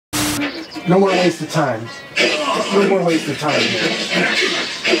No more waste of time. No more waste of time here.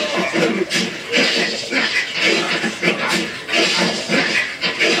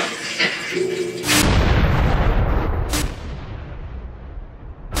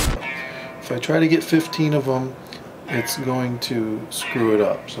 If I try to get 15 of them, it's going to screw it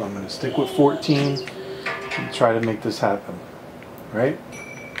up. So I'm going to stick with 14 and try to make this happen. Right?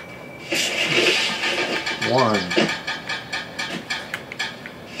 1,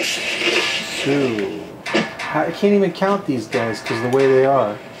 2. I can't even count these guys because the way they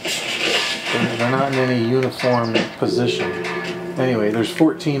are. They're not in any uniform position. Anyway, there's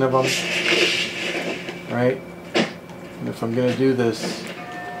 14 of them. Right? And if I'm going to do this,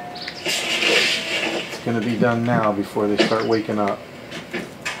 it's going to be done now before they start waking up.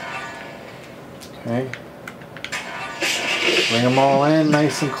 Okay? Bring them all in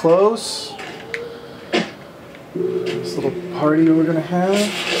nice and close. This little party we're going to have.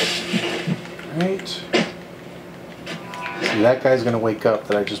 Right? See, that guy's going to wake up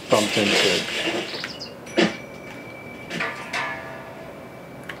that I just bumped into.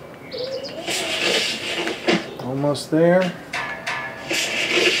 Almost there.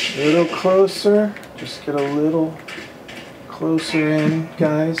 A little closer. Just get a little closer in,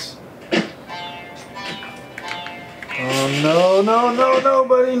 guys. Oh, no, no, no, no,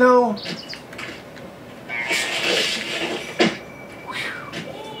 buddy, no.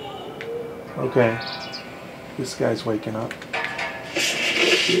 Okay. This guy's waking up.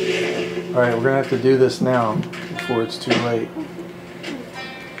 Alright, we're going to have to do this now before it's too late.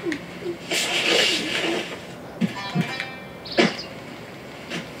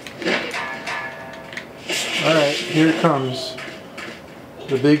 Alright, here it comes.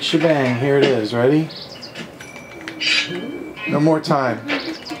 The big shebang. Here it is. Ready? No more time.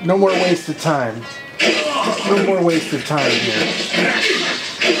 No more wasted time. No more wasted time here.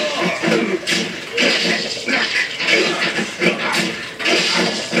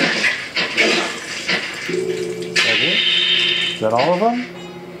 Is that all of them?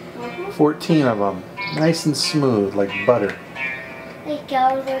 14 of them. Nice and smooth, like butter. They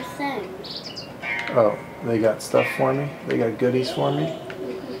got all their things. Oh, they got stuff for me? They got goodies for me?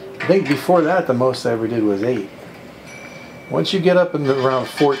 I think before that, the most I ever did was 8. Once you get up in around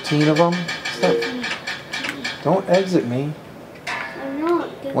 14 of them, don't exit me. I'm not.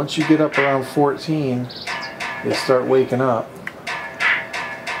 Once you get up around 14, they start waking up.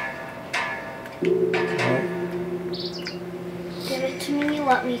 Right. Give it to me,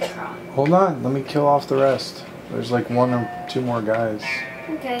 let me try. Hold on, let me kill off the rest. There's like 1 or 2 more guys.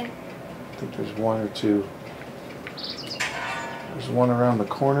 Okay. I think there's 1 or 2. There's one around the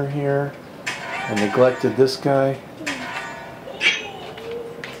corner here. I neglected this guy.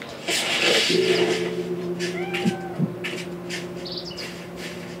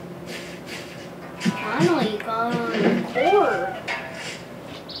 Finally, you got on the cord.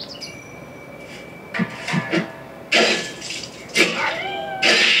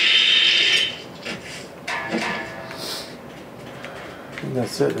 And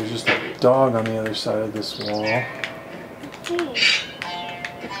that's it. There's just a dog on the other side of this wall. Okay.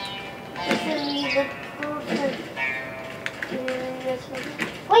 This would be the perfect.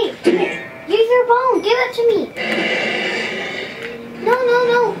 Wait! Use your bone! Give it to me! No, no,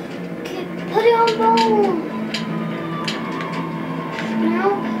 no! Put it on bone!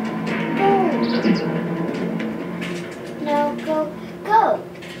 Now, go! Now, go!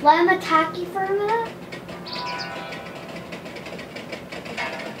 Let him attack you for a minute.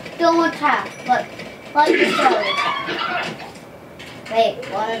 Don't attack, but let your dog attack. Wait,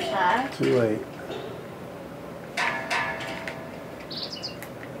 one attack? Too late.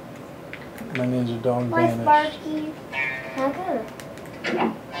 My ninja dog Why, vanished. Sparky? How good?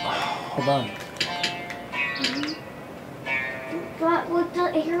 Hold on. But with the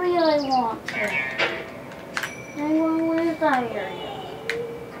area I want to. I want to live that area.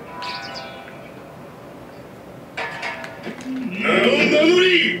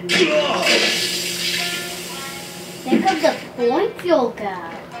 Think of the points you'll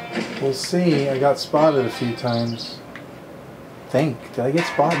get. We'll see. I got spotted a few times. Did I get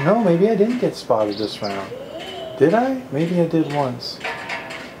spotted? No, maybe I didn't get spotted this round. Did I? Maybe I did once.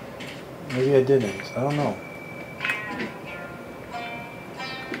 Maybe I didn't. I don't know.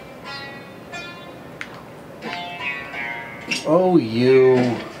 Oh,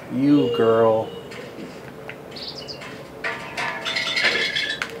 you girl.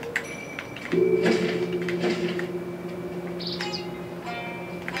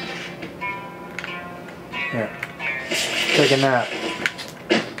 Here. Take a nap.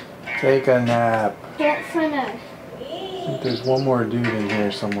 Take a nap. Don't finish. I think there's one more dude in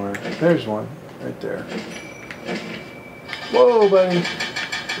here somewhere. There's one. Right there. Whoa, buddy.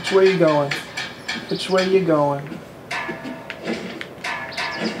 Which way you going? Which way you going?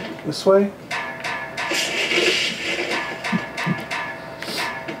 This way?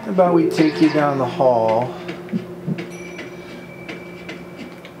 How about we take you down the hall?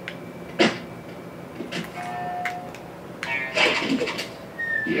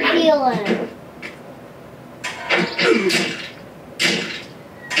 Healing.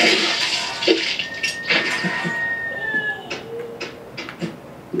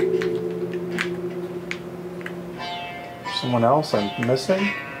 Someone else I'm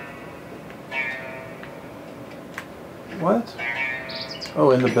missing? What?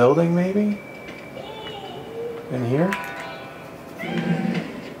 Oh, in the building maybe? In here?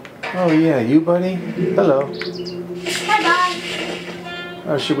 Oh yeah, you buddy? Hello. Bye-bye.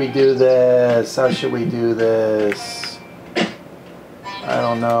 How should we do this? How should we do this? I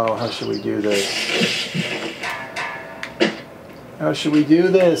don't know. How should we do this? How should we do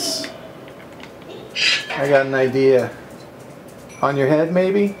this? I got an idea. On your head,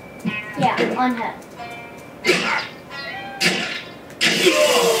 maybe? Yeah, on head.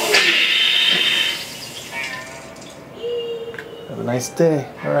 Have a nice day.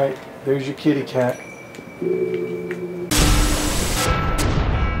 All right, there's your kitty cat.